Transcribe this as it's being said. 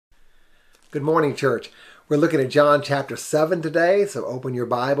Good morning, church. We're looking at John chapter 7 today, so open your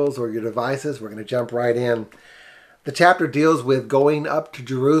Bibles or your devices. We're going to jump right in. The chapter deals with going up to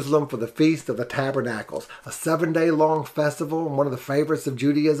Jerusalem for the Feast of the Tabernacles, a 7-day-long festival and one of the favorites of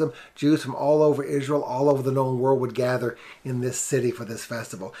Judaism. Jews from all over Israel, all over the known world would gather in this city for this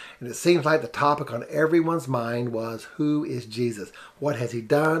festival. And it seems like the topic on everyone's mind was, who is Jesus? What has he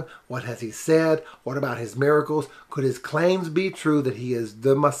done? What has he said? What about his miracles? Could his claims be true that he is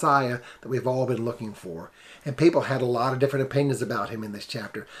the Messiah that we've all been looking for? And people had a lot of different opinions about him in this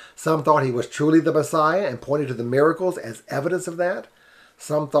chapter. Some thought he was truly the Messiah and pointed to the miracles as evidence of that.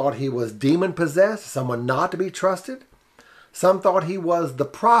 Some thought he was demon-possessed, someone not to be trusted. Some thought he was the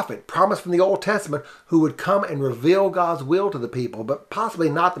prophet promised from the Old Testament who would come and reveal God's will to the people, but possibly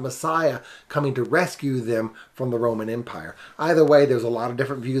not the Messiah coming to rescue them from the Roman Empire. Either way, there's a lot of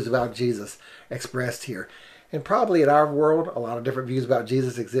different views about Jesus expressed here. And probably in our world, a lot of different views about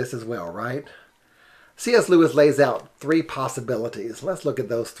Jesus exist as well, right? C.S. Lewis lays out 3 possibilities. Let's look at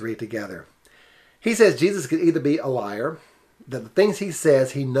those 3 together. He says Jesus could either be a liar, that the things he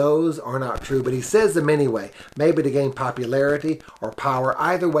says he knows are not true, but he says them anyway, maybe to gain popularity or power.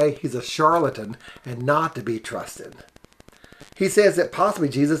 Either way, he's a charlatan and not to be trusted. He says that possibly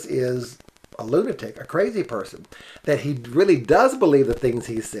Jesus is a lunatic, a crazy person, that he really does believe the things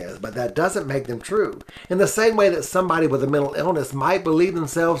he says, but that doesn't make them true. In the same way that somebody with a mental illness might believe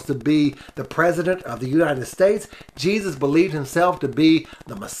themselves to be the president of the United States, Jesus believed himself to be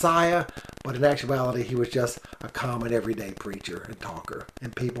the Messiah, but in actuality he was just a common everyday preacher and talker,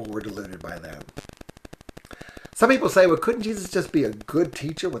 and people were deluded by that. Some people say, well, couldn't Jesus just be a good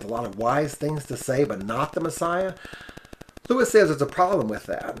teacher with a lot of wise things to say, but not the Messiah? Lewis says there's a problem with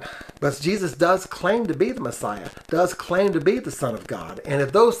that. But Jesus does claim to be the Messiah, does claim to be the Son of God. And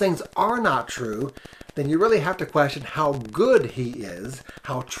if those things are not true, then you really have to question how good he is,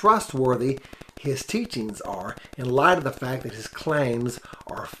 how trustworthy his teachings are, in light of the fact that his claims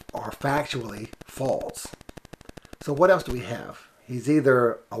are factually false. So what else do we have? He's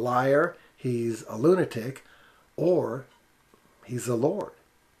either a liar, he's a lunatic, or he's the Lord.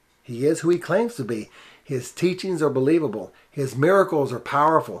 He is who he claims to be. His teachings are believable. His miracles are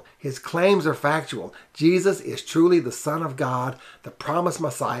powerful. His claims are factual. Jesus is truly the Son of God, the promised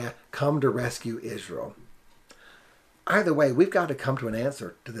Messiah, come to rescue Israel. Either way, we've got to come to an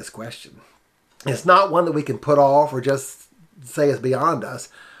answer to this question. It's not one that we can put off or just say is beyond us.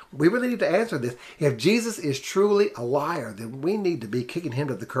 We really need to answer this. If Jesus is truly a liar, then we need to be kicking him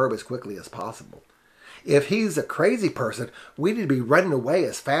to the curb as quickly as possible. If he's a crazy person, we need to be running away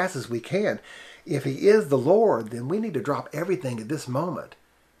as fast as we can. If he is the Lord, then we need to drop everything at this moment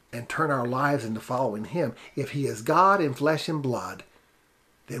and turn our lives into following him. If he is God in flesh and blood,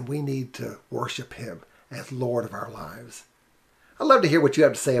 then we need to worship him as Lord of our lives. I'd love to hear what you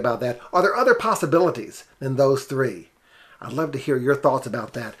have to say about that. Are there other possibilities than those 3? I'd love to hear your thoughts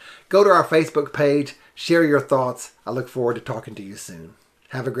about that. Go to our Facebook page, share your thoughts. I look forward to talking to you soon.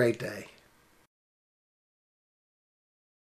 Have a great day.